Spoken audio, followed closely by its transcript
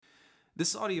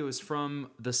This audio is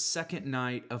from the second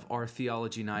night of our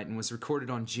theology night and was recorded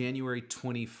on January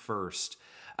 21st.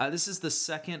 This is the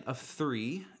second of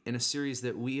three in a series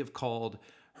that we have called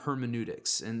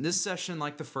Hermeneutics. And this session,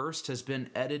 like the first, has been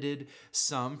edited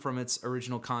some from its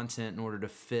original content in order to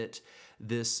fit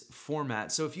this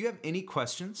format. So if you have any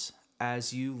questions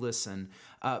as you listen,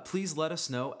 please let us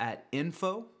know at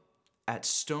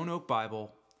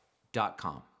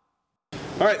info@stoneoakbible.com.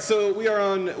 All right, so we are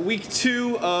on week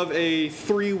 2 of a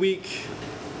 3-week, I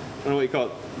don't know what you call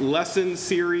it, lesson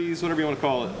series, whatever you want to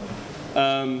call it.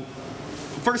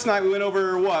 First night we went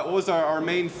over what? What was our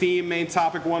main theme, main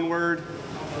topic, one word?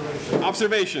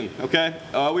 Observation, okay?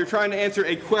 We were trying to answer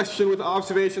a question with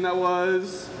observation that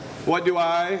was, what do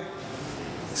I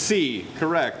see?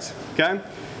 Correct, okay?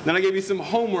 Then I gave you some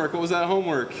homework. What was that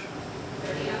homework?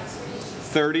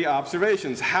 30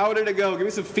 observations. How did it go? Give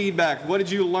me some feedback. What did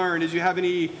you learn? Did you have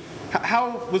any,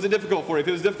 how was it difficult for you? If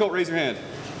it was difficult, raise your hand.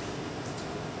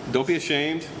 Don't be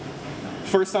ashamed.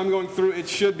 First time going through, it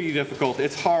should be difficult.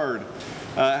 It's hard.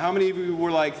 How many of you were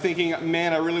like thinking,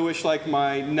 man, I really wish like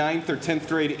my 9th or 10th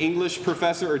grade English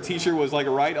professor or teacher was like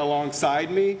right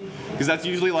alongside me? Because that's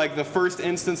usually like the first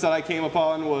instance that I came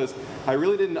upon was, I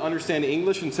really didn't understand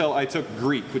English until I took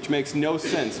Greek, which makes no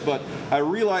sense. But I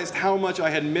realized how much I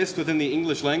had missed within the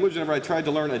English language whenever I tried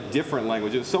to learn a different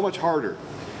language. It was so much harder.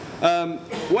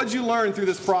 What did you learn through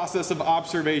this process of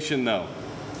observation, though?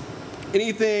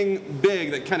 Anything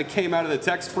big that kind of came out of the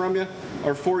text from you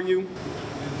or for you?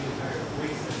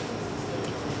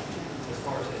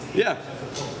 Yeah.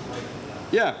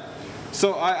 Yeah.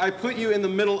 So I put you in the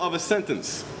middle of a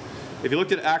sentence. If you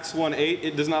looked at Acts 1:8,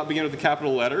 it does not begin with a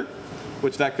capital letter,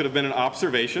 which that could have been an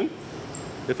observation.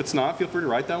 If it's not, feel free to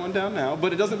write that one down now.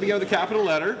 But it doesn't begin with a capital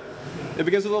letter. It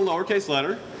begins with a lowercase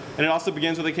letter. And it also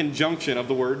begins with a conjunction of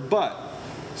the word but.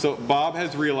 So Bob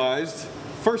has realized,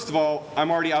 first of all,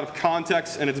 I'm already out of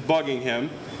context and it's bugging him.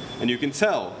 And you can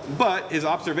tell. But his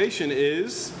observation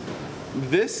is,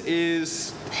 this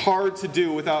is hard to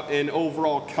do without an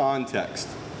overall context.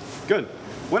 Good.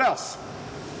 What else?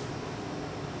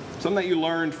 Something that you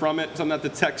learned from it, something that the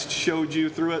text showed you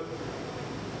through it?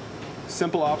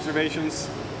 Simple observations.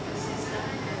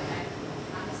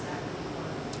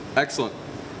 Excellent.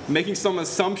 Making some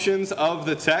assumptions of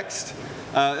the text.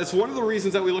 It's one of the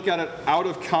reasons that we look at it out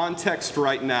of context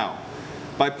right now.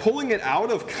 By pulling it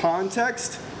out of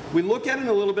context, we look at it in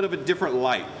a little bit of a different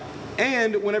light.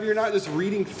 And whenever you're not just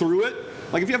reading through it,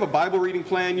 like if you have a Bible reading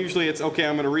plan, usually it's, okay,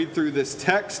 I'm going to read through this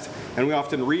text, and we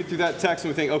often read through that text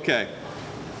and we think, okay,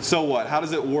 so what? How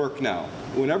does it work now?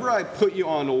 Whenever I put you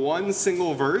on one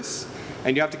single verse,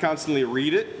 and you have to constantly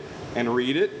read it, and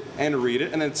read it, and read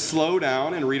it, and then slow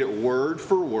down and read it word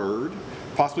for word,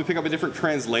 possibly pick up a different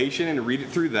translation and read it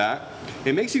through that,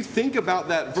 it makes you think about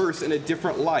that verse in a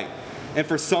different light. And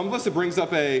for some of us, it brings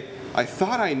up I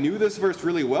thought I knew this verse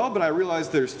really well, but I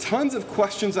realized there's tons of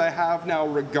questions I have now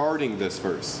regarding this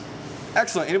verse.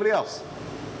 Excellent. Anybody else?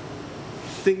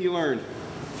 Thing you learned? I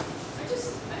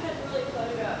hadn't really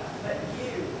thought about, but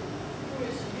you. Who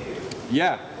is you?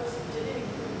 Yeah. Did it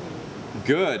include me?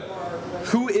 Good.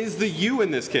 Who is the you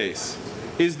in this case?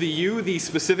 Is the you the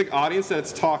specific audience that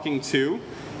it's talking to?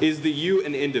 Is the you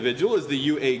an individual? Is the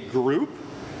you a group?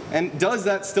 And does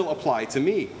that still apply to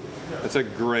me? That's a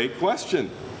great question.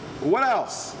 What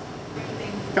else?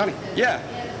 Connie? Yeah.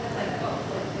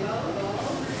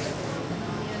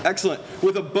 Excellent.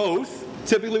 With a both,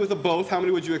 typically with a both, how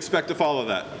many would you expect to follow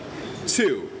that?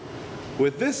 2.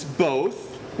 With this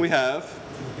both, we have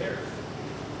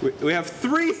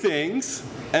 3 things,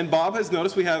 and Bob has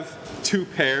noticed we have 2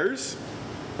 pairs.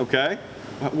 Okay?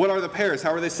 What are the pairs?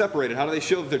 How are they separated? How do they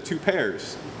show that they're 2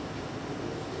 pairs?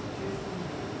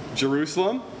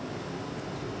 Jerusalem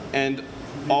and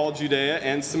all Judea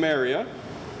and Samaria.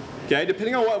 Okay,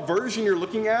 depending on what version you're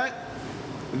looking at,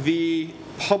 the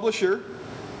publisher,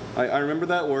 I remember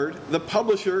that word, the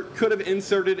publisher could have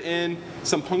inserted in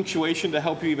some punctuation to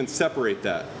help you even separate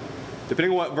that.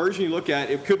 Depending on what version you look at,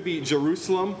 it could be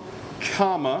Jerusalem,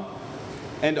 comma,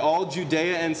 and all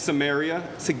Judea and Samaria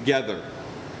together.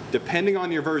 Depending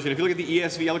on your version. If you look at the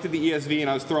ESV, I looked at the ESV and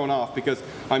I was thrown off because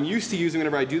I'm used to using,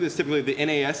 whenever I do this, typically the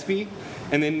NASB.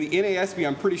 And then the NASB,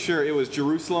 I'm pretty sure it was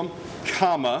Jerusalem,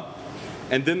 comma,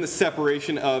 and then the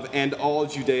separation of and all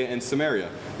Judea and Samaria.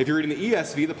 If you're reading the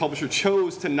ESV, the publisher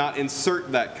chose to not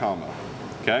insert that comma.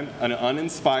 Okay? An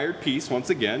uninspired piece, once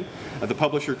again, that the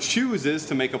publisher chooses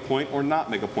to make a point or not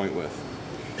make a point with.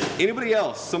 Anybody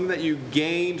else? Something that you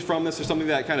gained from this or something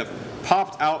that kind of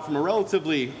popped out from a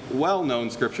relatively well-known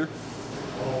scripture?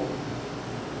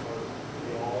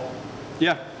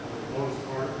 Yeah.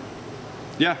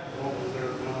 Yeah.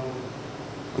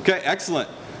 Okay, excellent.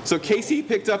 So Casey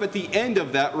picked up at the end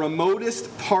of that,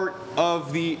 remotest part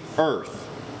of the earth.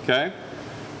 Okay?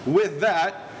 With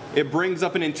that, it brings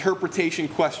up an interpretation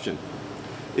question.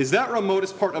 Is that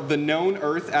remotest part of the known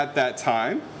earth at that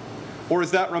time? Or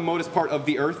is that remotest part of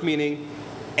the earth, meaning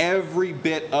every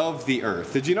bit of the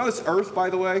earth? Did you notice earth, by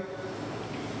the way?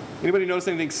 Anybody notice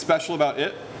anything special about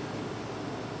it?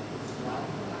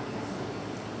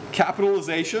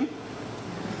 Capitalization.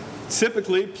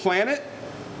 Typically, planet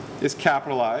is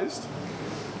capitalized.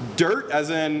 Dirt, as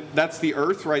in, that's the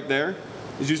earth right there,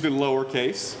 is usually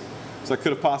lowercase. So that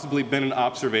could have possibly been an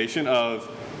observation of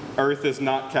earth is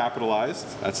not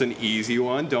capitalized. That's an easy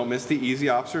one. Don't miss the easy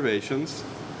observations.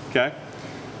 Okay?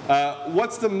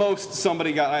 What's the most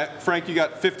somebody got? Frank, you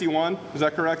got 51? Is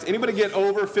that correct? Anybody get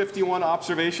over 51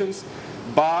 observations?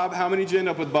 Bob, how many did you end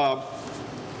up with, Bob?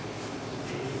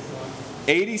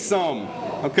 80 some.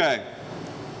 Okay.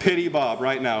 Pity Bob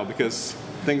right now because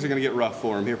things are going to get rough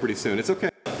for him here pretty soon. It's okay.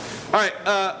 All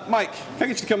right, Mike, can I get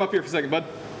you to come up here for a second, bud?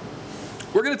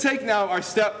 We're going to take now our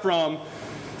step from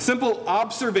simple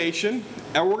observation,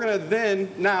 and we're going to then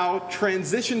now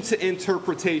transition to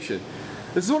interpretation.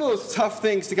 This is one of those tough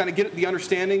things to kind of get the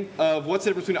understanding of what's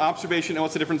the difference between observation and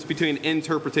what's the difference between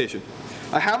interpretation.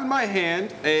 I have in my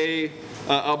hand a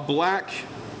black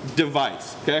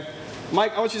device, okay?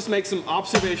 Mike, I want you to make some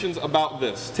observations about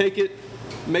this. Take it,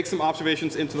 make some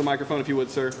observations into the microphone if you would,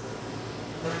 sir.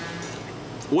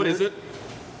 What is it?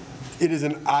 It is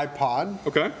an iPod.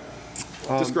 Okay.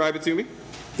 Describe it to me.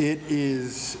 It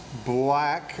is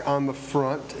black on the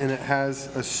front, and it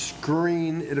has a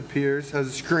screen, it appears. Has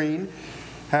a screen.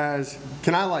 Can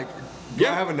I do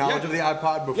I have a knowledge of the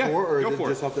iPod before? Or is it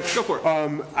just off the, Go for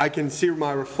it. I can see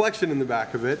my reflection in the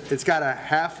back of it. It's got a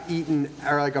half-eaten,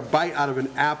 or like a bite out of an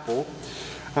apple.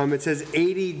 It says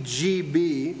 80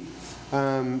 GB.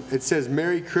 It says,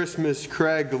 Merry Christmas,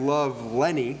 Craig, love,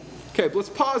 Lenny. Okay, let's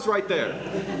pause right there.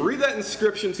 Read that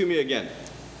inscription to me again.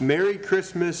 Merry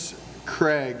Christmas,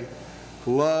 Craig,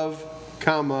 love,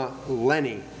 comma,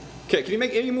 Lenny. Okay, can you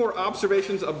make any more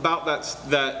observations about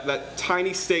that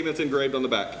tiny statement that's engraved on the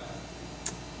back?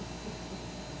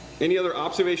 Any other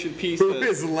observation piece? Who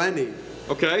is Lenny?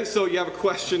 Okay, so you have a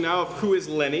question now of who is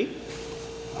Lenny.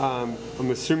 I'm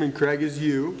assuming Craig is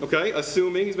you. Okay,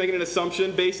 assuming, he's making an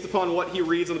assumption based upon what he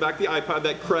reads on the back of the iPod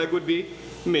that Craig would be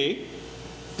me.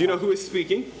 Do you know who is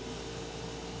speaking?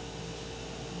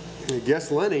 I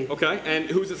guess Lenny. Okay, and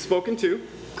who's it spoken to?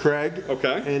 Craig.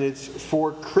 Okay. And it's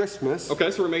for Christmas.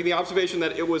 Okay, so we're making the observation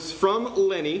that it was from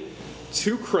Lenny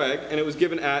to Craig, and it was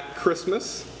given at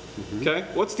Christmas. Mm-hmm. Okay,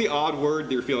 what's the odd word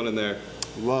that you're feeling in there?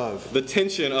 Love. The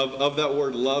tension of that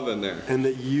word love in there. And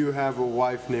that you have a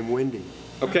wife named Wendy.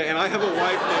 Okay, and I have a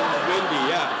wife named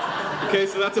Wendy, yeah. Okay,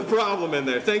 so that's a problem in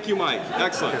there. Thank you, Mike.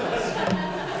 Excellent.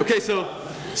 Okay,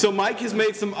 so Mike has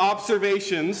made some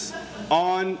observations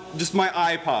on just my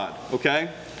iPod, okay?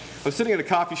 I was sitting at a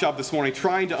coffee shop this morning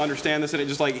trying to understand this, and it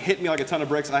just hit me like a ton of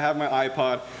bricks. I have my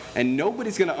iPod, and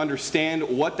nobody's going to understand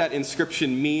what that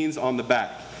inscription means on the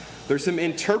back. There's some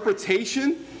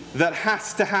interpretation that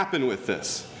has to happen with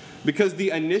this, because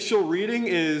the initial reading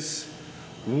is,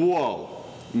 whoa,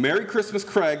 Merry Christmas,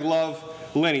 Craig, love,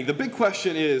 Lenny. The big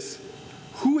question is,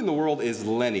 who in the world is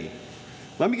Lenny?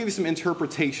 Let me give you some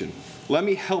interpretation. Let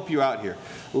me help you out here.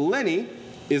 Lenny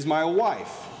is my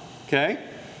wife, okay?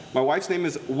 My wife's name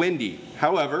is Wendy.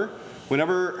 However,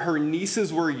 whenever her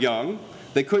nieces were young,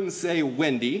 they couldn't say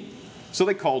Wendy, so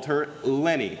they called her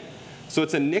Lenny. So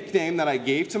it's a nickname that I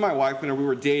gave to my wife whenever we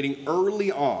were dating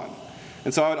early on.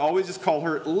 And so I would always just call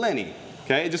her Lenny,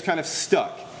 okay? It just kind of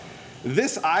stuck.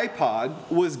 This iPod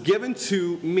was given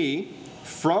to me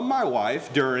from my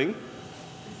wife during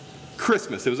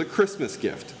Christmas. It was a Christmas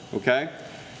gift, okay?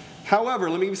 However,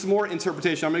 let me give you some more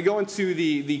interpretation. I'm going to go into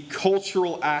the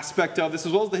cultural aspect of this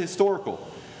as well as the historical.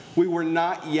 We were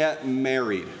not yet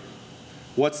married.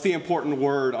 What's the important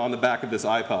word on the back of this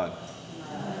iPod?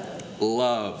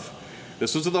 Love.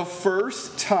 This was the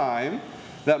first time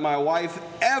that my wife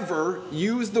ever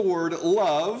used the word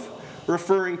love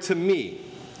referring to me.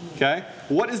 Okay?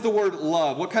 What is the word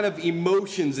love? What kind of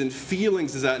emotions and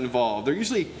feelings does that involve? They're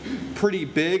usually pretty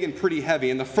big and pretty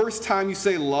heavy. And the first time you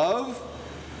say love,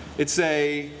 is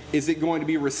it going to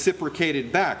be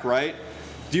reciprocated back, right?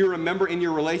 Do you remember in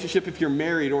your relationship, if you're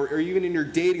married or even in your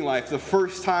dating life, the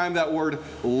first time that word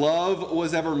love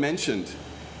was ever mentioned?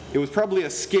 It was probably a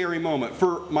scary moment.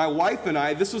 For my wife and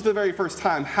I, this was the very first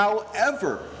time.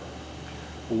 However,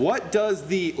 what does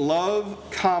the love,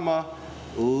 comma,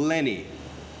 Lenny,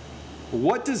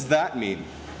 what does that mean?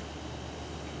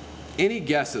 Any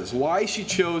guesses why she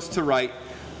chose to write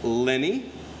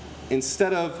Lenny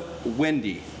instead of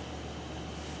Wendy?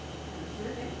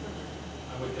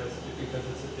 because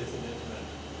it's an intimate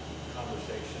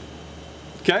conversation.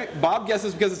 Okay, Bob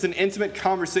guesses because it's an intimate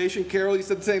conversation. Carol, you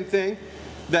said the same thing,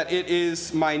 that it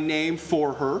is my name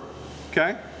for her. Okay?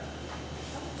 I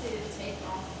would say to take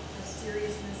off the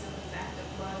seriousness of the fact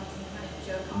of love and kind of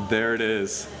joke off. There it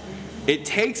is. It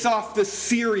takes off the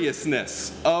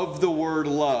seriousness of the word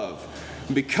love.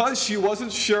 Because she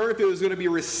wasn't sure if it was going to be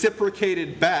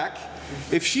reciprocated back,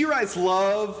 if she writes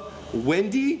love,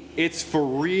 Wendy, it's for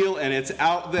real and it's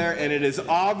out there and it is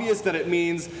obvious that it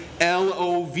means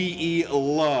L-O-V-E,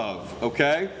 love,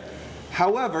 okay?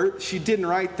 However, she didn't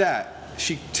write that.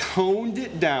 She toned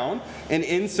it down and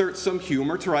inserted some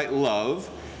humor to write love,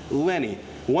 Lenny.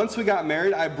 Once we got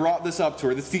married, I brought this up to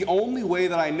her. That's the only way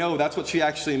that I know that's what she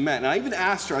actually meant. And I even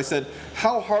asked her, I said,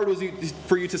 how hard was it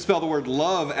for you to spell the word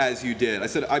love as you did? I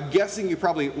said, I'm guessing you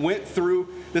probably went through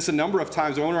this a number of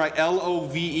times. Do I want to write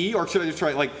L-O-V-E, or should I just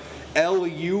write like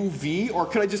L-U-V, or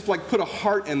could I just like put a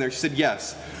heart in there? She said,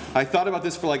 yes. I thought about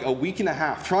this for like a week and a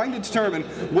half, trying to determine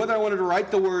whether I wanted to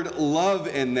write the word love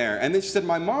in there. And then she said,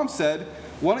 my mom said,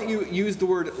 why don't you use the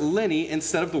word Lenny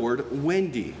instead of the word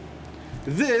Wendy?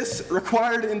 This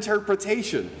required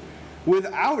interpretation.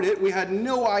 Without it, we had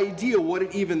no idea what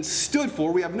it even stood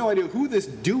for. We have no idea who this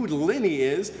dude Lenny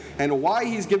is and why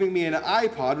he's giving me an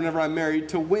iPod whenever I'm married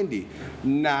to Wendy.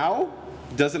 Now,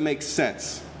 does it make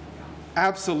sense?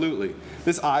 Absolutely.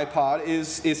 This iPod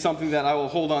is something that I will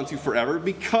hold on to forever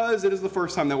because it is the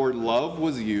first time that word love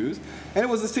was used, and it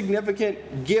was a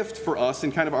significant gift for us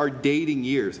in kind of our dating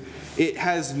years. It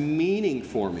has meaning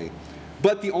for me.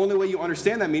 But the only way you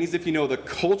understand that meaning is if you know the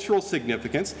cultural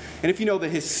significance, and if you know the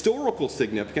historical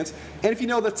significance, and if you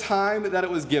know the time that it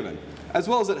was given, as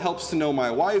well as it helps to know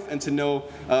my wife and to know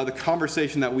the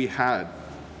conversation that we had.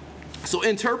 So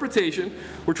interpretation,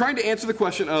 we're trying to answer the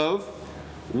question of,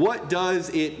 what does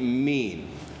it mean?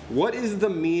 What is the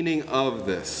meaning of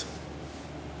this?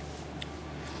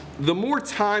 The more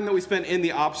time that we spend in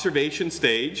the observation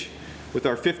stage with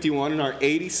our 51 and our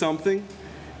 80-something,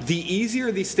 the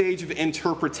easier the stage of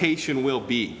interpretation will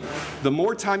be. The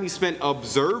more time you spend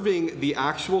observing the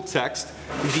actual text,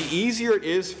 the easier it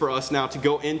is for us now to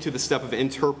go into the step of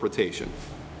interpretation.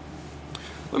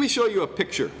 Let me show you a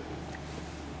picture.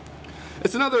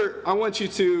 It's another, I want you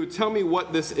to tell me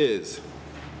what this is.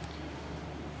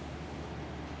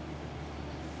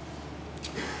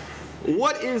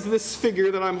 What is this figure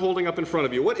that I'm holding up in front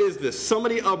of you? What is this?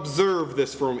 Somebody observe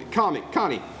this for me.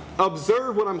 Connie,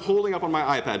 observe what I'm holding up on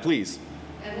my iPad, please.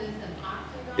 It is an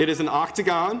octagon. It is an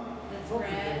octagon. That's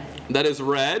red. That is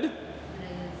red. It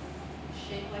is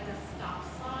shaped like a stop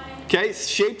sign. Okay,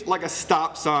 shaped like a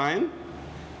stop sign.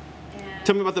 And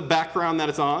Tell me about the background that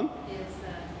it's on.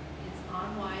 it's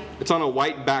on white. It's on a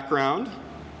white background. And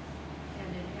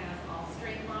it has all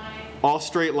straight lines. All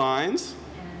straight lines.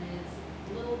 And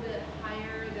it's a little bit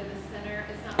higher than the center.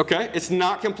 It's not. Okay, it's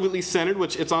not completely centered,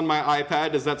 which it's on my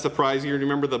iPad. Does that surprise you?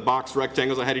 Remember the box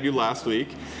rectangles I had to do last week?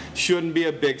 Shouldn't be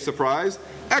a big surprise.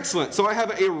 Excellent. So I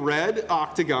have a red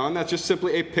octagon. That's just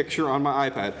simply a picture on my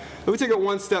iPad. Let me take it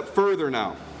one step further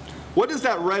now. What does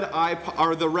that red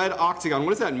or the red octagon, what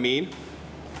does that mean?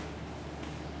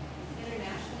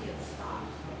 Internationally, it's stop.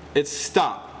 It's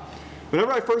stop.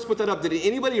 Whenever I first put that up, did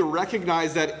anybody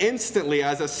recognize that instantly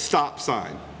as a stop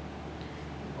sign?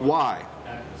 Why?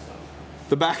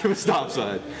 The back of a stop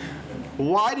sign.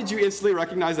 Why did you instantly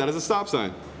recognize that as a stop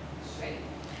sign? Shape.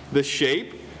 The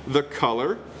shape, the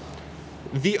color.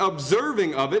 The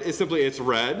observing of it is simply it's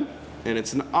red and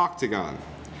it's an octagon.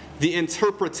 The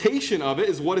interpretation of it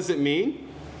is, what does it mean?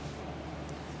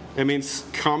 It means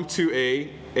come to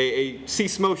a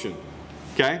cease motion.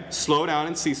 Okay? Slow down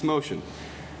and cease motion.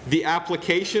 The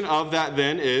application of that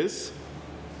then is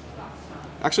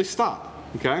actually stop.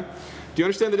 Okay? Do you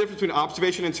understand the difference between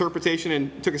observation and interpretation,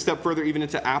 and took a step further even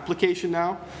into application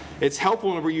now? It's helpful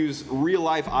whenever we use real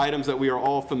life items that we are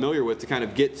all familiar with to kind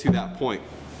of get to that point.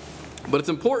 But it's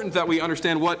important that we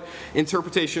understand what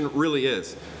interpretation really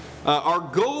is. Our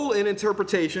goal in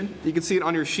interpretation, you can see it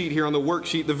on your sheet here on the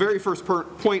worksheet, the very first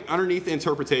point underneath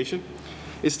interpretation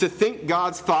is to think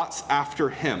God's thoughts after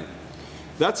Him.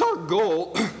 That's our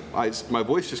goal. My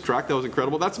voice just cracked, that was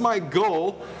incredible. That's my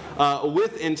goal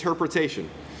with interpretation,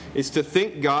 is to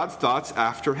think God's thoughts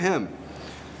after Him.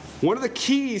 One of the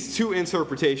keys to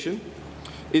interpretation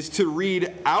is to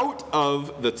read out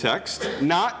of the text,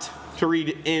 not to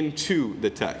read into the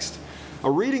text. A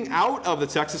reading out of the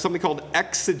text is something called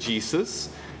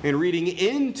exegesis, and reading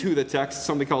into the text is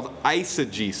something called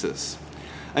eisegesis.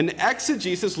 An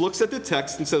exegesis looks at the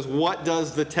text and says, what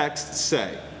does the text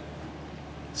say?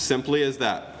 Simply as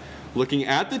that. Looking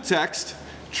at the text,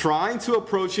 trying to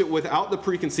approach it without the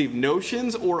preconceived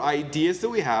notions or ideas that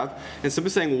we have, and simply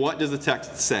saying, what does the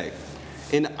text say?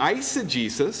 In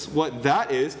eisegesis, what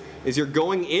that is you're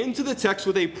going into the text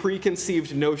with a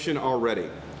preconceived notion already.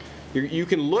 You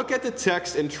can look at the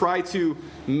text and try to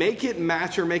make it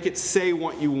match or make it say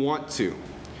what you want to.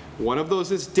 One of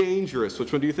those is dangerous.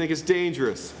 Which one do you think is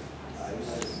dangerous?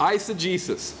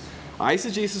 Eisegesis.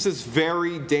 Eisegesis is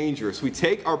very dangerous. We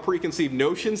take our preconceived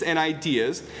notions and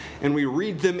ideas and we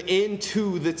read them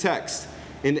into the text.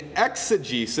 In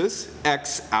exegesis,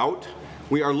 X out,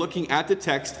 we are looking at the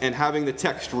text and having the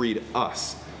text read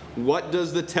us. What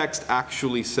does the text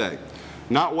actually say?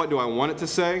 Not what do I want it to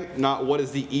say, not what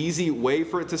is the easy way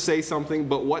for it to say something,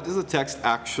 but what does the text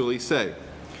actually say?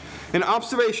 In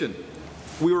observation,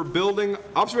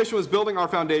 observation was building our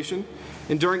foundation,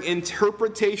 and during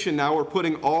interpretation now we're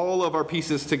putting all of our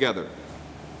pieces together.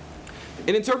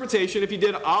 In interpretation, if you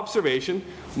did observation,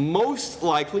 most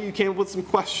likely you came up with some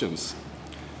questions.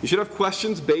 You should have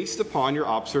questions based upon your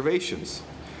observations.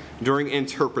 During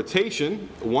interpretation,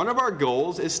 one of our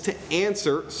goals is to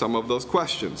answer some of those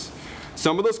questions.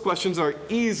 Some of those questions are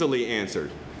easily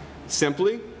answered.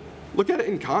 Simply look at it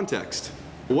in context.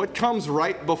 What comes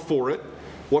right before it?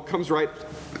 What comes right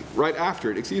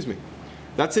after it? Excuse me.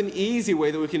 That's an easy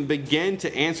way that we can begin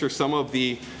to answer some of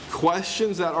the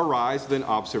questions that arise within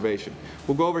observation.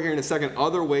 We'll go over here in a second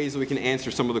other ways that we can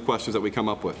answer some of the questions that we come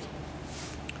up with.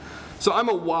 So I'm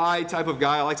a why type of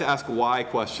guy. I like to ask why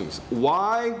questions.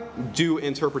 Why do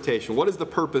interpretation? What is the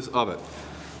purpose of it?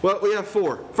 Well, we have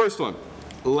 4. First one,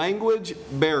 language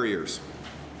barriers.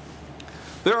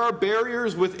 There are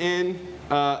barriers within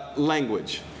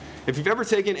language. If you've ever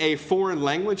taken a foreign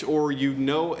language or you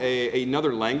know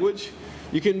another language,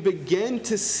 you can begin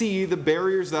to see the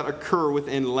barriers that occur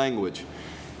within language.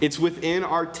 It's within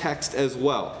our text as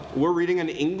well. We're reading an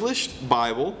English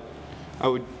Bible. I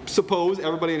would suppose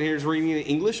everybody in here is reading an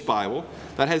English Bible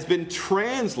that has been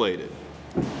translated.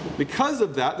 Because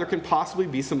of that, there can possibly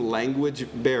be some language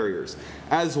barriers.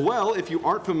 As well, if you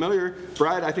aren't familiar,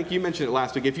 Brad, I think you mentioned it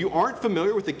last week, if you aren't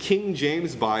familiar with the King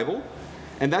James Bible,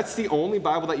 and that's the only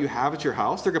Bible that you have at your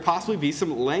house, there could possibly be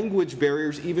some language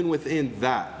barriers even within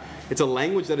that. It's a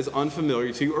language that is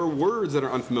unfamiliar to you or words that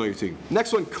are unfamiliar to you.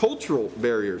 Next one, cultural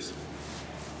barriers.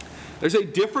 There's a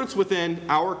difference within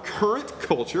our current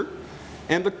culture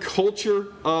and the culture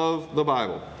of the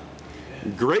Bible.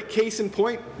 Great case in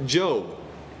point, Job.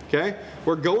 Okay?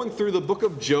 We're going through the book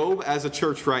of Job as a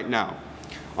church right now.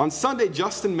 On Sunday,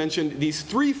 Justin mentioned these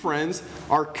 3 friends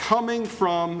are coming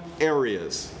from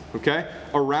areas, okay,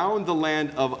 around the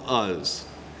land of Uz.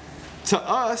 To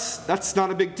us, that's not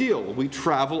a big deal. We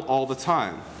travel all the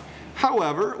time.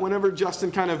 However, whenever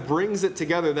Justin kind of brings it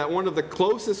together that one of the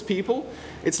closest people,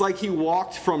 it's like he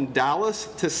walked from Dallas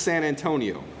to San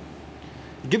Antonio.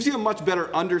 It gives you a much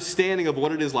better understanding of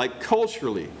what it is like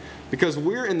culturally, because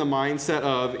we're in the mindset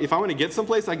of, if I want to get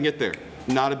someplace, I can get there.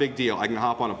 Not a big deal. I can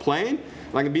hop on a plane,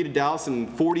 and I can be to Dallas in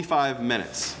 45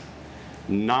 minutes.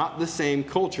 Not the same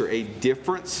culture, a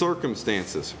different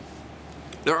circumstances.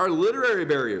 There are literary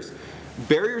barriers.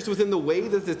 Barriers within the way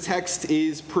that the text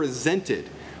is presented.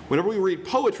 Whenever we read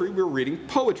poetry, we're reading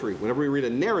poetry. Whenever we read a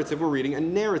narrative, we're reading a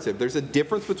narrative. There's a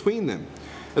difference between them.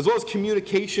 As well as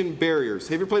communication barriers.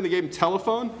 Have you ever played the game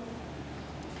Telephone?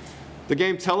 The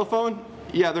game Telephone?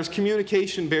 Yeah, there's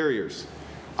communication barriers.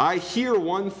 I hear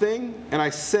one thing and I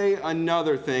say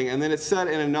another thing, and then it's said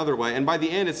in another way, and by the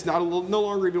end it's no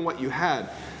longer even what you had.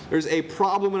 There's a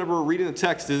problem whenever we're reading the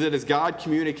text, is it is God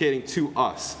communicating to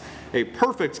us. A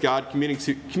perfect God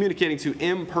communicating to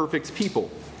imperfect people.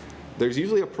 There's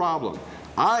usually a problem.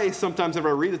 I sometimes,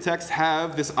 whenever I read the text,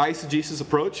 have this eisegesis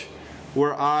approach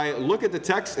where I look at the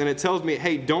text and it tells me,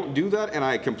 hey, don't do that, and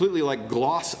I completely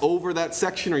gloss over that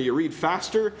section, or you read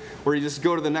faster, or you just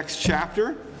go to the next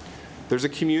chapter. There's a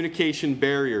communication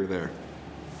barrier there.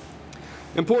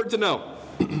 Important to know,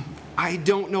 I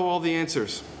don't know all the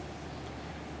answers.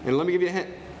 And let me give you a hint,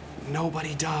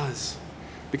 nobody does.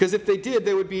 Because if they did,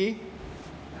 they would be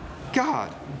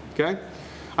God, okay?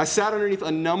 I sat underneath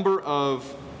a number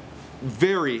of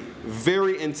very,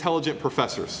 very intelligent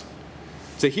professors.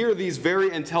 To hear these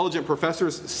very intelligent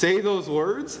professors say those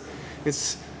words,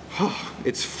 it's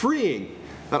freeing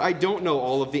that I don't know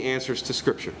all of the answers to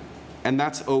Scripture. And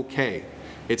that's okay.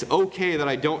 It's okay that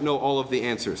I don't know all of the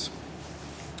answers.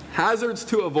 Hazards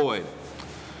to avoid.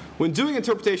 When doing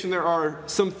interpretation, there are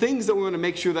some things that we want to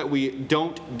make sure that we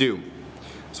don't do.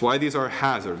 That's why these are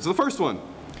hazards. The first one,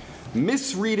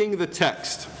 misreading the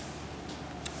text.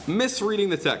 Misreading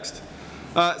the text.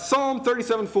 Psalm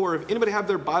 37:4, if anybody have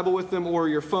their Bible with them, or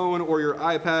your phone, or your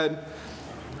iPad,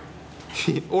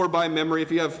 Or by memory,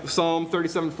 if you have Psalm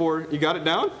 37:4, you got it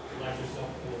down? Delight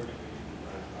yourself in the Lord, and you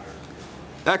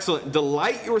desire. Excellent.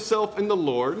 Delight yourself in the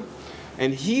Lord,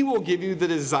 and He will give you the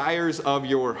desires of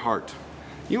your heart.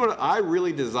 You know what? I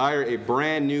really desire a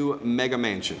brand new mega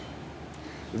mansion.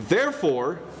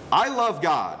 Therefore, I love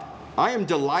God. I am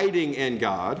delighting in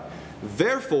God.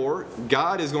 Therefore,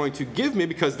 God is going to give me,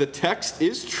 because the text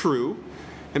is true,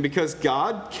 and because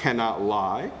God cannot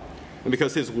lie, and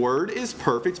because His word is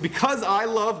perfect, because I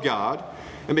love God,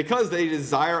 and because the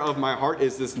desire of my heart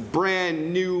is this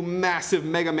brand new, massive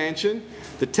mega mansion,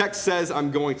 the text says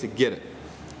I'm going to get it.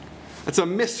 That's a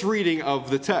misreading of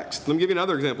the text. Let me give you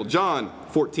another example. John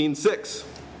 14:6.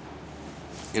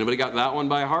 Anybody got that one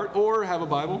by heart or have a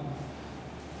Bible?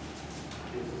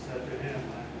 Jesus said to him,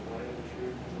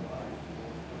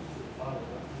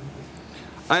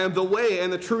 I am the way,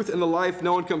 the truth, and the life.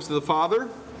 No one comes to the Father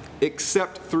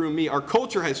Except through me. Our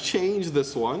culture has changed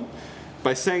this one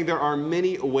by saying there are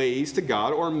many ways to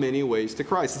God or many ways to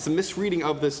Christ. It's a misreading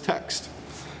of this text.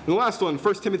 And the last one,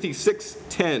 1 Timothy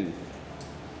 6:10.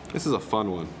 This is a fun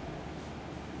one.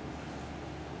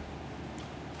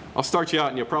 I'll start you out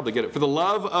and you'll probably get it. For the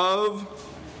love of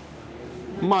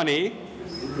money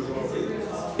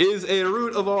is a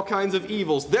root of all kinds of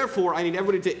evils. Therefore, I need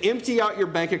everybody to empty out your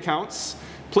bank accounts.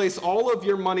 Place all of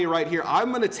your money right here.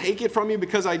 I'm going to take it from you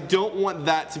because I don't want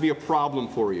that to be a problem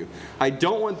for you. I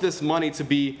don't want this money to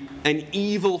be an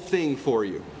evil thing for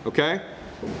you. Okay?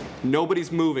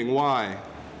 Nobody's moving. Why?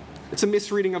 It's a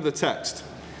misreading of the text.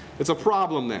 It's a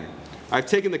problem there. I've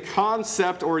taken the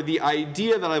concept or the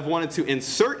idea that I've wanted to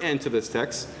insert into this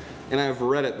text, and I've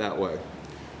read it that way.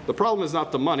 The problem is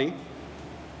not the money,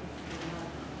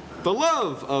 the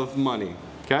love of money.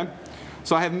 Okay?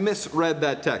 So I have misread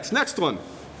that text. Next one.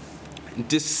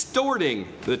 Distorting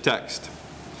the text.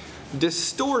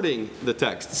 Distorting the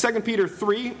text. 2 Peter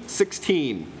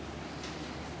 3:16.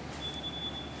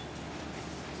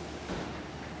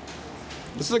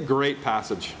 This is a great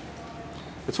passage.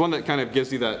 It's one that kind of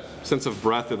gives you that sense of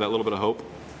breath or that little bit of hope.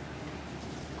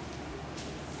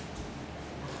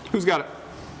 Who's got it?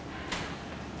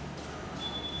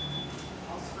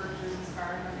 All scriptures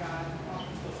inspired by God.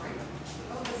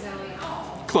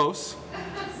 Close.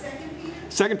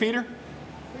 2 Peter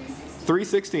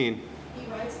 3:16.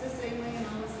 He writes the same way in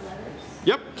all his letters.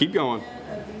 Yep, keep going.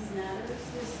 Of these matters,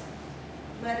 his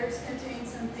letters contain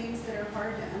some things that are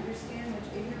hard to understand, which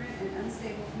ignorant and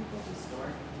unstable people distort,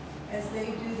 as they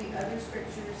do the other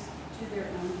scriptures to their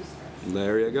own destruction.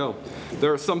 There you go.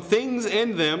 There are some things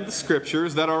in them, the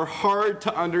scriptures, that are hard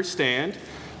to understand,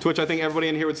 to which I think everybody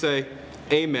in here would say,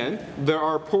 amen. There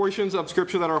are portions of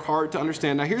scripture that are hard to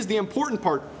understand. Now here's the important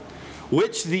part,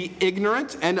 which the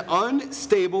ignorant and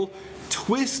unstable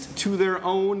twist to their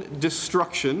own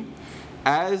destruction,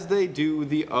 as they do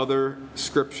the other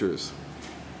scriptures.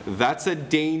 That's a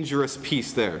dangerous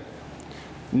piece there.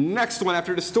 Next one,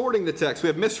 after distorting the text, we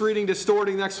have misreading,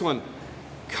 distorting. Next one,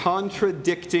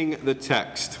 contradicting the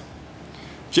text.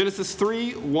 Genesis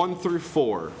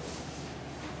 3:1-4.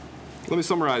 Let me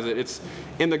summarize it. It's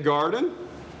in the garden.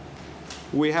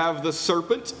 We have the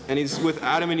serpent, and he's with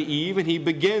Adam and Eve, and he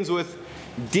begins with,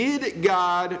 did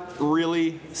God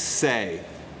really say?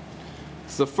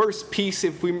 It's the first piece.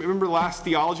 If we remember last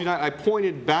theology night, I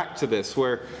pointed back to this,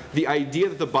 where the idea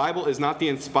that the Bible is not the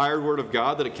inspired word of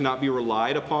God, that it cannot be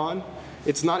relied upon,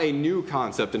 it's not a new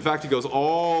concept. In fact, it goes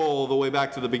all the way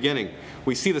back to the beginning.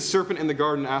 We see the serpent in the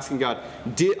garden asking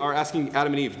asking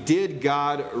Adam and Eve, did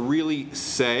God really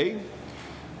say?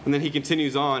 And then he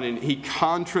continues on and he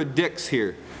contradicts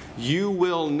here. You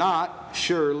will not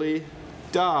surely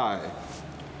die.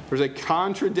 There's a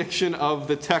contradiction of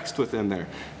the text within there.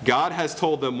 God has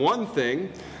told them one thing.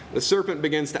 The serpent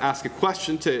begins to ask a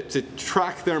question to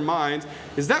track their minds.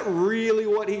 Is that really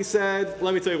what he said?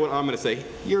 Let me tell you what I'm going to say.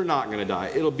 You're not going to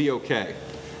die. It'll be okay.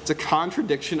 It's a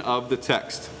contradiction of the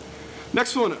text.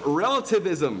 Next one,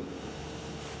 relativism.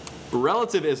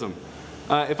 Relativism.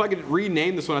 If I could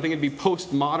rename this one, I think it'd be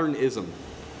postmodernism.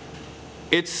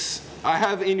 I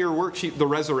have in your worksheet the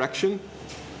resurrection,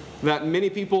 that many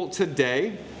people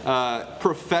today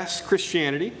profess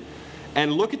Christianity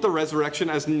and look at the resurrection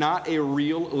as not a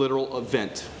real, literal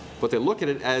event, but they look at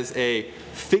it as a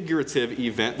figurative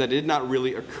event that did not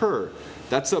really occur.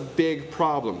 That's a big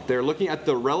problem. They're looking at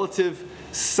the relative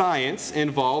science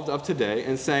involved of today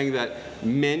and saying that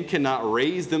men cannot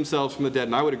raise themselves from the dead.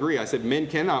 And I would agree. I said men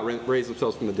cannot raise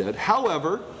themselves from the dead.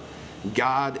 However,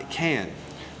 God can.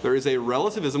 There is a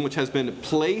relativism which has been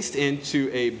placed into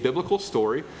a biblical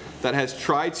story that has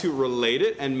tried to relate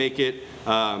it and make it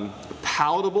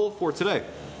palatable for today.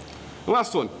 The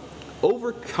last one,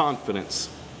 overconfidence.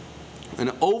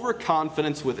 An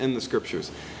overconfidence within the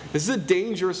Scriptures. This is a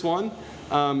dangerous one,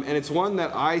 and it's one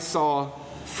that I saw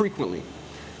frequently.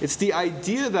 It's the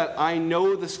idea that I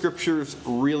know the Scriptures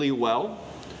really well,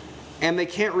 and they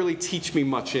can't really teach me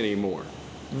much anymore.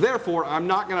 Therefore, I'm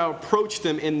not going to approach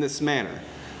them in this manner.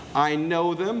 I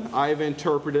know them, I've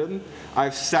interpreted them,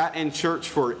 I've sat in church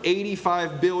for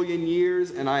 85 billion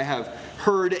years, and I have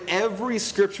heard every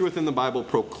scripture within the Bible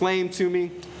proclaimed to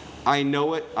me. I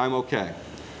know it, I'm okay.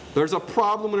 There's a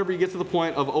problem whenever you get to the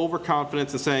point of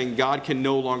overconfidence and saying God can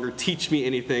no longer teach me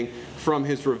anything from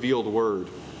His revealed word.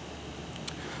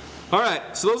 All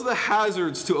right, so those are the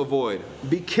hazards to avoid.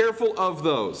 Be careful of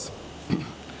those.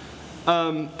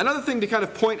 Another thing to kind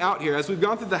of point out here, as we've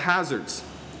gone through the hazards,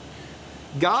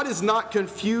 God is not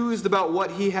confused about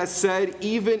what He has said,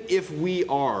 even if we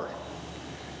are.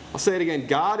 I'll say it again.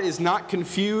 God is not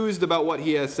confused about what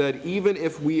He has said, even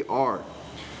if we are.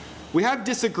 We have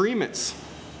disagreements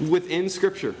within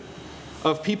Scripture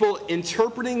of people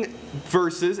interpreting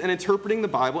verses and interpreting the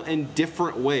Bible in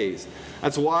different ways.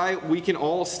 That's why we can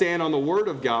all stand on the Word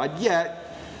of God,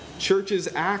 yet churches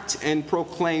act and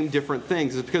proclaim different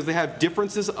things. It's because they have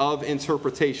differences of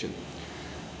interpretation.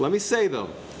 Let me say, though,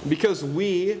 because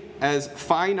we, as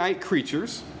finite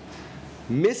creatures,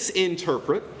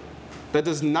 misinterpret, that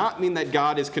does not mean that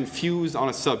God is confused on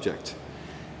a subject.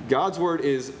 God's word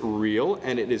is real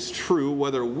and it is true,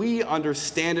 whether we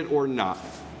understand it or not.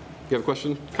 You have a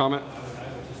question, comment? I would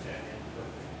just add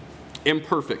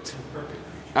Imperfect.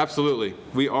 Absolutely.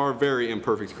 We are very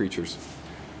imperfect creatures.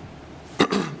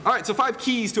 All right, so 5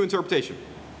 keys to interpretation.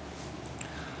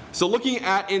 So looking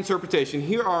at interpretation,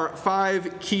 here are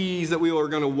 5 keys that we are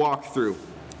going to walk through.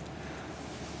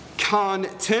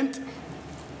 Content,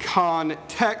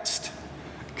 context,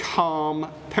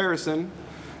 comparison,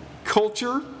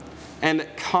 culture, and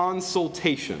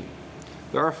consultation.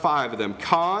 There are 5 of them.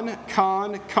 Con,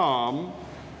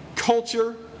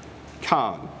 culture,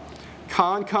 con.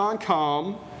 Con,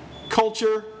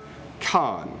 culture,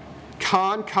 con.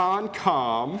 Con,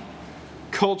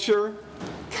 culture,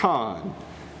 con.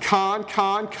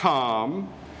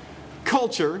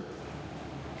 Culture,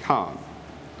 con.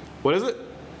 What is it?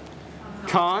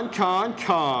 Con,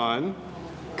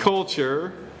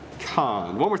 culture,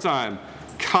 con. One more time.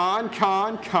 Con,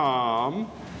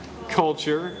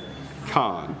 culture,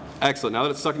 con. Excellent. Now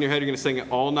that it's stuck in your head, you're going to sing it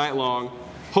all night long.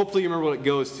 Hopefully you remember what it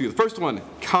goes to. The first one,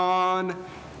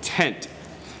 content.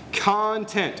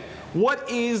 Content. What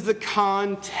is the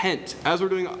content? As we're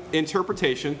doing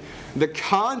interpretation, the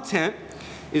content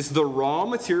is the raw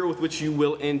material with which you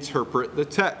will interpret the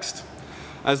text.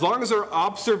 As long as our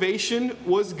observation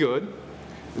was good,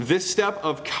 this step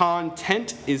of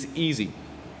content is easy.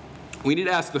 We need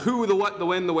to ask the who, the what, the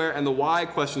when, the where, and the why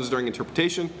questions during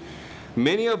interpretation.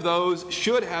 Many of those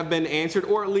should have been answered,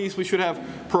 or at least we should have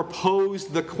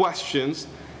proposed the questions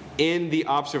in the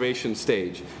observation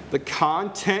stage. The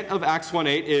content of Acts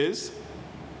 1:8 is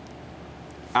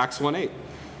Acts 1:8.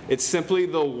 It's simply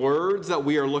the words that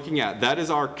we are looking at. That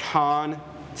is our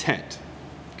content.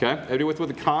 Okay? Everybody with what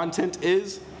the content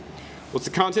is? What's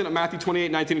the content of Matthew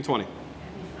 28, 19, and 20?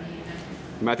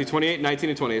 Matthew 28, 19,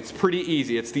 and 20. It's pretty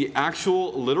easy. It's the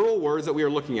actual literal words that we are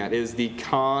looking at is the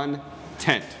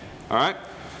content. All right?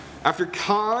 After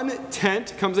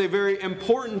content comes a very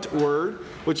important word,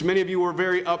 which many of you were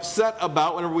very upset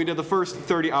about whenever we did the first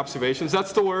 30 observations.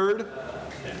 That's the word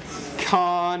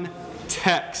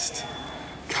context.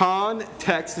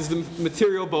 Context is the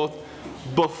material both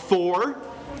before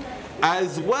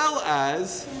as well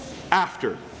as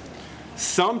after.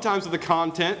 Sometimes with the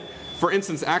content, for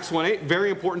instance, Acts 1:8, very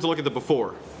important to look at the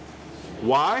before.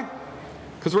 Why?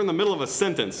 Because we're in the middle of a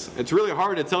sentence. It's really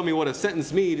hard to tell me what a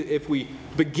sentence means if we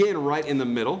begin right in the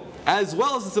middle, as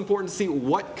well as it's important to see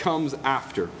what comes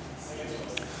after.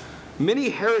 Many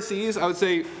heresies, I would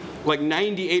say like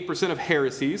 98% of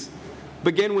heresies,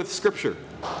 begin with Scripture.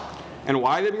 And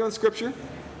why do they begin with Scripture?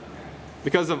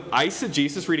 Because of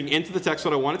eisegesis, reading into the text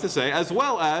what I wanted to say, as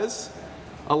well as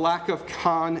a lack of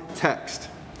context.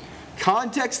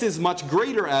 Context is much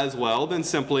greater as well than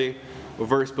simply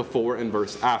verse before and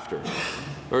verse after.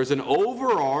 There's an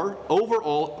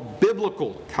overall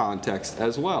biblical context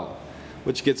as well,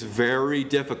 which gets very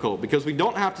difficult because we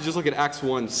don't have to just look at Acts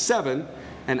 1:7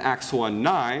 and Acts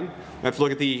 1:9. We have to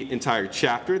look at the entire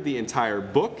chapter, the entire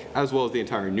book, as well as the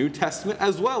entire New Testament,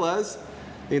 as well as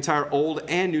the entire Old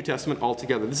and New Testament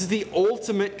altogether. This is the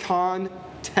ultimate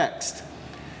context.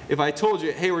 If I told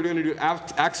you, hey, we're going to do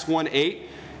Acts 1:8,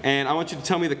 and I want you to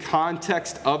tell me the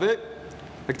context of it,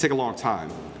 it could take a long time.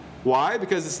 Why?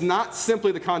 Because it's not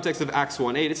simply the context of Acts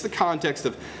 1:8, it's the context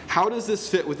of how does this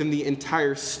fit within the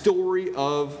entire story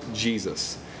of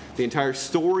Jesus. the entire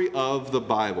story of the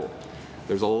Bible.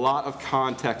 There's a lot of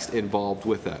context involved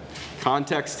with that.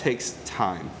 Context takes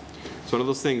time. It's one of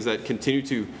those things that continue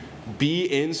to be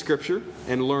in Scripture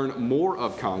and learn more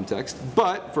of context,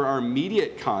 but for our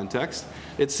immediate context,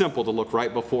 it's simple to look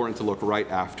right before and to look right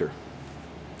after.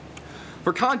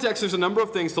 For context, there's a number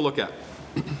of things to look at.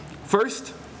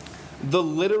 First, the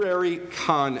literary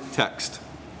context.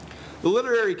 The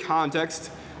literary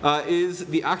context is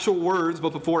the actual words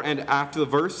both before and after the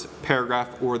verse,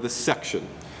 paragraph, or the section.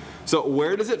 So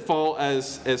where does it fall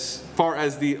as far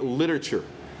as the literature?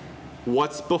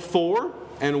 What's before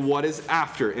and what is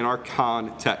after in our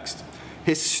context?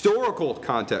 Historical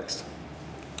context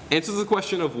answers the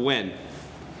question of when.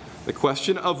 The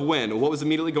question of when. What was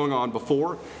immediately going on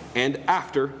before and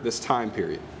after this time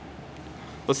period?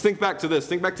 Let's think back to this.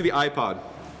 Think back to the iPod.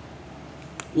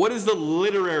 What is the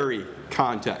literary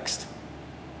context?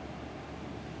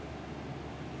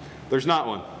 There's not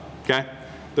one, okay?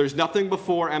 There's nothing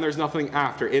before and there's nothing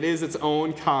after. It is its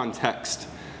own context.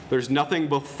 There's nothing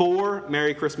before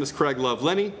Merry Christmas, Craig, Love,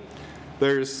 Lenny.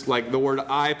 There's like the word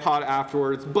iPod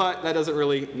afterwards, but that doesn't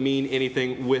really mean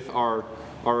anything with our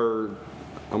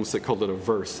I almost called it a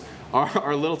verse,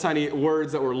 our little tiny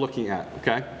words that we're looking at,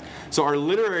 okay? So our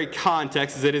literary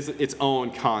context is it is its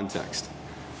own context.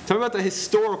 Tell me about the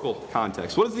historical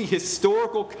context. What is the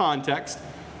historical context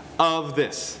of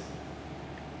this?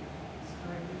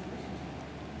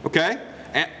 Okay?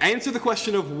 Answer the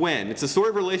question of when. It's a story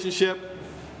of relationship.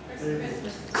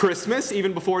 Christmas,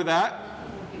 even before that.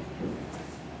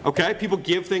 Okay, people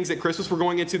give things at Christmas. We're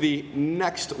going into the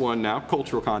next one now,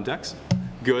 cultural context.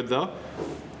 Good, though.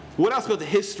 What else about the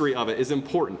history of it is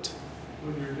important?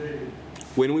 When we were dating.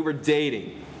 When we were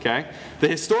dating, okay? The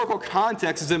historical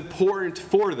context is important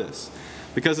for this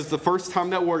because it's the first time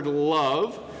that word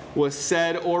love was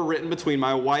said or written between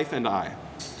my wife and I.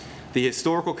 The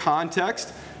historical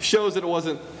context shows that it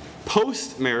wasn't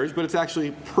post-marriage, but it's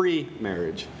actually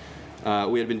pre-marriage.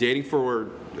 We had been dating for,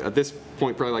 at this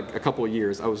point, probably like a couple of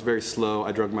years. I was very slow.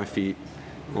 I drug my feet.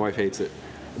 My wife hates it.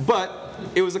 But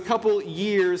it was a couple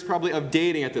years probably of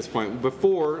dating at this point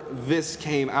before this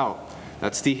came out.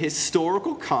 That's the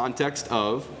historical context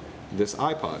of this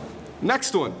iPod.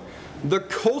 Next one, the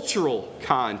cultural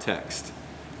context.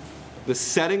 The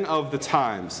setting of the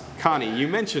times. Connie, you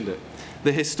mentioned it.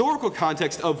 The historical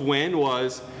context of when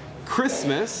was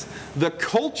Christmas. The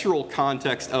cultural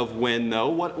context of when, though,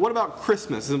 what about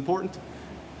Christmas? Is it important?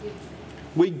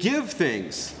 We give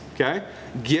things, okay?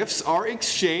 Gifts are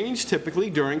exchanged typically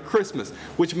during Christmas,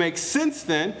 which makes sense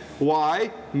then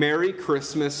why Merry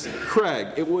Christmas, Craig.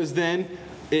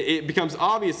 It becomes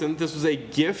obvious then that this was a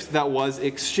gift that was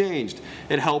exchanged.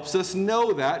 It helps us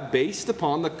know that based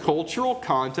upon the cultural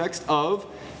context of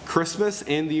Christmas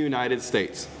in the United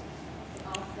States.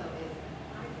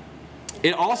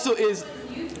 It also is,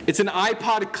 it's an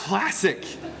iPod Classic,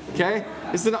 okay?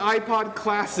 It's an iPod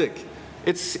Classic.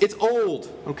 It's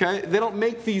old, okay? They don't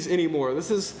make these anymore.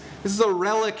 This is a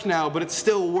relic now, but it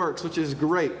still works, which is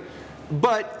great.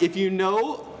 But if you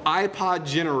know iPod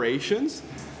generations,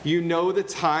 you know the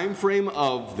time frame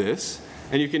of this,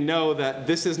 and you can know that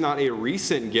this is not a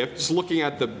recent gift. Just looking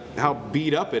at how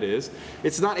beat up it is,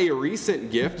 it's not a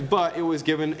recent gift, but it was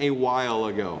given a while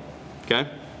ago, okay?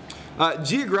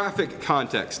 Geographic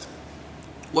context.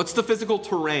 What's the physical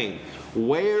terrain?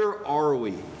 Where are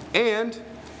we? And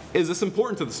is this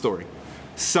important to the story?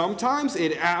 Sometimes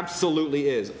it absolutely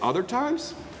is. Other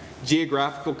times,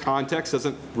 geographical context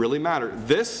doesn't really matter.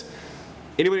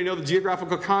 Anybody know the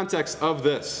geographical context of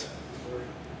this?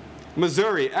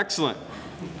 Missouri, excellent.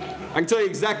 I can tell you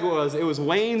exactly what it was. It was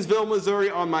Waynesville, Missouri,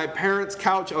 on my parents'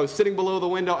 couch. I was sitting below the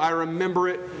window. I remember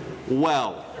it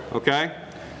well, okay?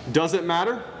 Does it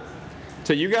matter?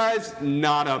 To you guys,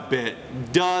 not a bit.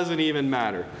 Doesn't even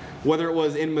matter. Whether it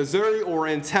was in Missouri or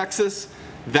in Texas,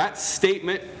 that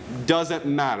statement doesn't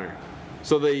matter.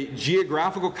 So the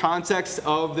geographical context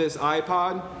of this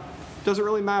iPod doesn't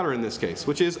really matter in this case,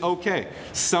 which is okay.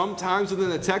 Sometimes within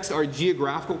the text, our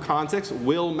geographical context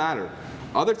will matter.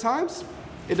 Other times,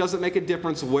 it doesn't make a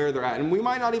difference where they're at, and we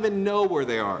might not even know where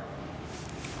they are.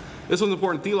 This one's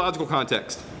important, theological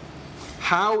context.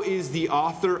 How is the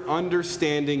author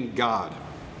understanding God?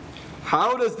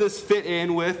 How does this fit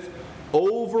in with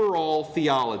overall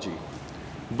theology?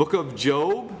 Book of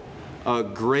Job, a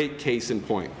great case in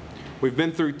point. We've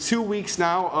been through 2 weeks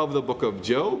now of the book of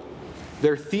Job.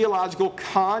 Their theological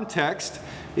context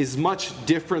is much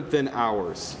different than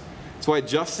ours. That's why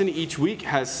Justin each week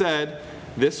has said,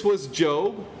 this was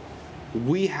Job,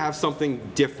 we have something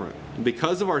different.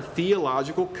 Because of our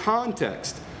theological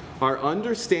context, our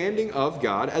understanding of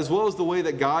God, as well as the way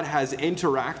that God has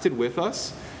interacted with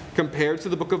us, Compared to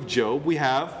the book of Job, we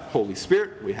have Holy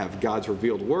Spirit, we have God's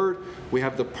revealed word, we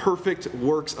have the perfect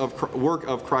work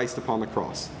of Christ upon the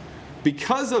cross.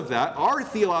 Because of that, our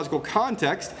theological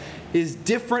context is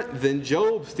different than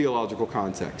Job's theological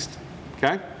context.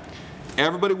 Okay?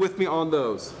 Everybody with me on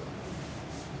those?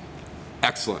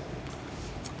 Excellent.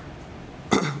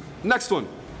 Next one,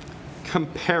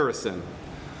 comparison.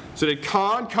 So did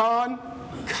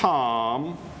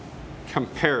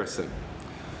comparison.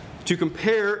 To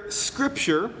compare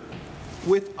Scripture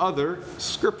with other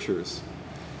Scriptures.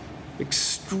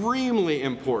 Extremely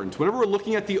important. Whenever we're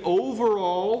looking at the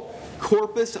overall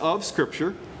corpus of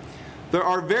Scripture, there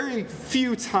are very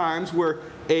few times where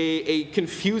a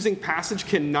confusing passage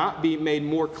cannot be made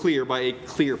more clear by a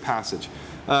clear passage.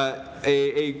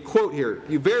 A quote here,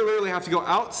 you very rarely have to go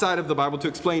outside of the Bible to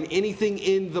explain anything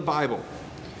in the Bible.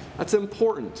 That's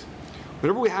important.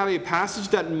 Whenever we have a passage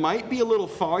that might be a little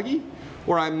foggy,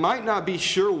 or I might not be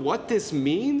sure what this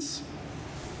means,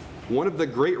 one of the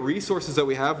great resources that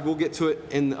we have, we'll get to it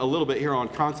in a little bit here on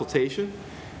consultation,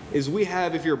 is we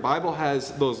have, if your Bible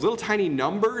has those little tiny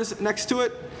numbers next to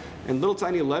it and little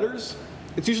tiny letters,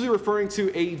 it's usually referring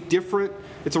to a different,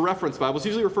 it's a reference Bible, it's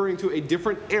usually referring to a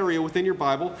different area within your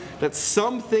Bible that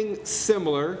something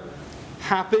similar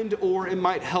happened or it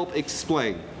might help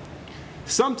explain.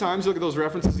 Sometimes you look at those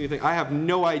references and you think, I have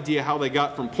no idea how they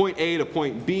got from point A to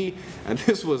point B, and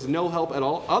this was no help at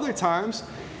all. Other times,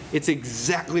 it's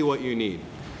exactly what you need.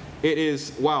 It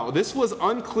is, wow, this was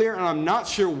unclear, and I'm not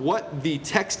sure what the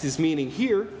text is meaning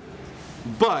here,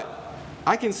 but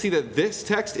I can see that this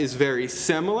text is very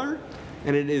similar,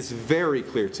 and it is very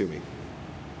clear to me.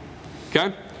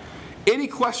 Okay? Any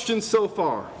questions so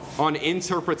far on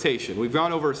interpretation? We've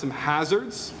gone over some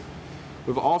hazards.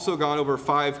 We've also gone over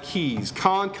 5 keys.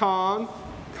 Con,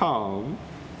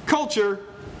 culture,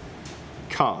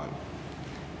 con.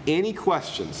 Any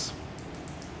questions?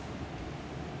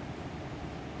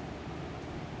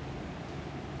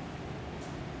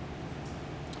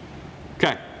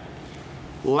 Okay.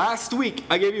 Last week,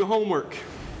 I gave you homework.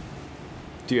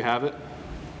 Do you have it?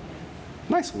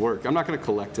 Nice work. I'm not going to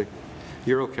collect it.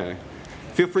 You're okay.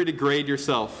 Feel free to grade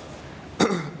yourself.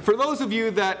 For those of you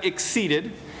that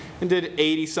exceeded and did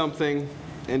 80-something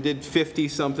and did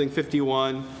 50-something,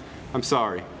 51, I'm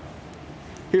sorry.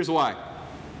 Here's why.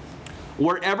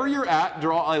 Wherever you're at,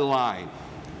 draw a line.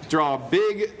 Draw a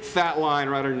big, fat line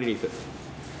right underneath it.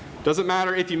 Doesn't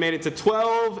matter if you made it to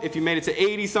 12, if you made it to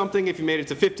 80-something, if you made it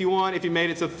to 51, if you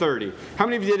made it to 30. How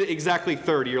many of you did exactly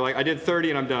 30? You're like, I did 30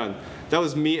 and I'm done. That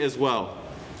was me as well.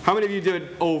 How many of you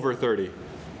did over 30?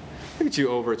 Look at you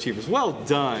overachievers. Well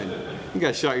done. You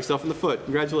guys shot yourself in the foot.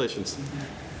 Congratulations.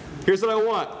 Here's what I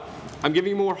want. I'm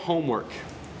giving you more homework.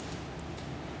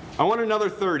 I want another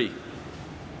 30.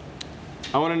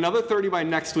 I want another 30 by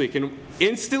next week. And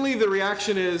instantly the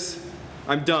reaction is,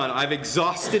 I'm done. I've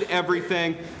exhausted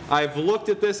everything. I've looked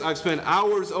at this. I've spent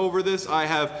hours over this. I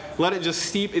have let it just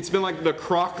steep. It's been like the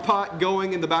crock pot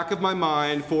going in the back of my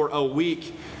mind for a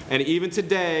week. And even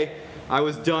today, I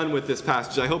was done with this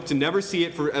passage. I hope to never see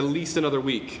it for at least another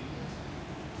week.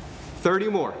 30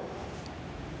 more.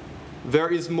 There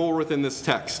is more within this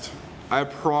text. I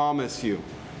promise you.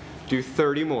 Do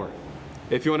 30 more.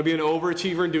 If you want to be an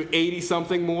overachiever and do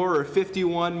 80-something more or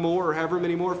 51 more or however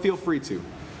many more, feel free to.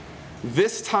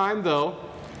 This time, though,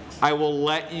 I will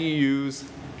let you use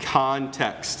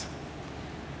context.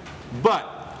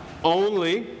 But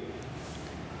only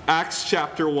Acts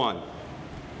chapter 1.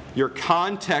 Your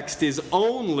context is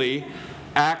only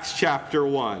Acts chapter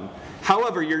 1.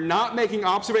 However, you're not making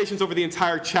observations over the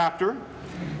entire chapter.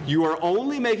 You are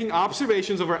only making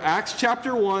observations over Acts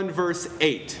chapter 1, verse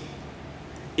 8.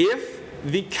 If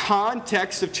the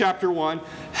context of chapter 1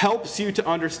 helps you to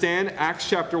understand Acts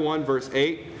chapter 1, verse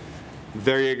 8,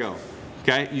 there you go.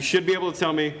 Okay? You should be able to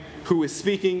tell me who is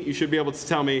speaking. You should be able to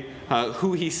tell me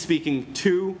who he's speaking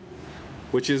to,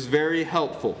 which is very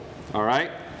helpful. All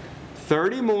right?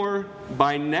 30 more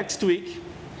by next week.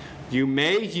 You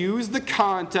may use the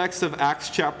context of Acts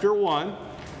chapter 1.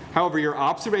 However, your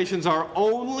observations are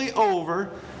only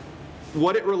over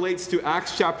what it relates to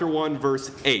Acts chapter 1,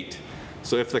 verse 8.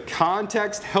 So if the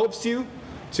context helps you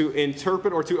to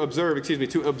interpret or to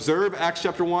observe Acts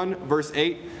chapter 1, verse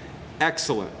 8,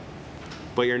 excellent.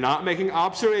 But you're not making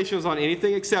observations on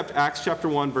anything except Acts chapter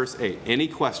 1, verse 8. Any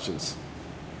questions?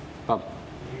 Bob?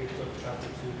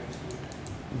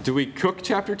 Do we cook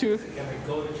chapter 2? Can we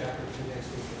go to chapter 2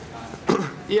 next week?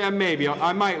 Yeah, maybe.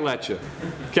 I might let you.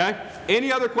 Okay?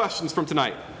 Any other questions from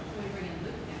tonight?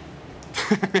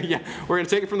 Yeah, we're going to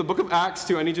take it from the book of Acts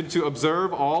to, I need you to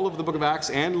observe all of the book of Acts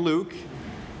and Luke.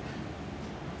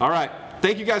 All right.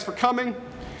 Thank you guys for coming.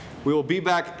 We will be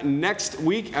back next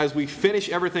week as we finish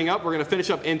everything up. We're going to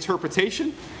finish up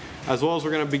interpretation, as well as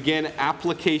we're going to begin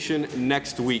application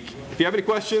next week. If you have any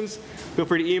questions, feel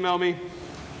free to email me,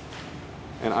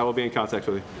 and I will be in contact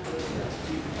with you.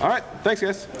 All right. Thanks,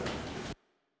 guys.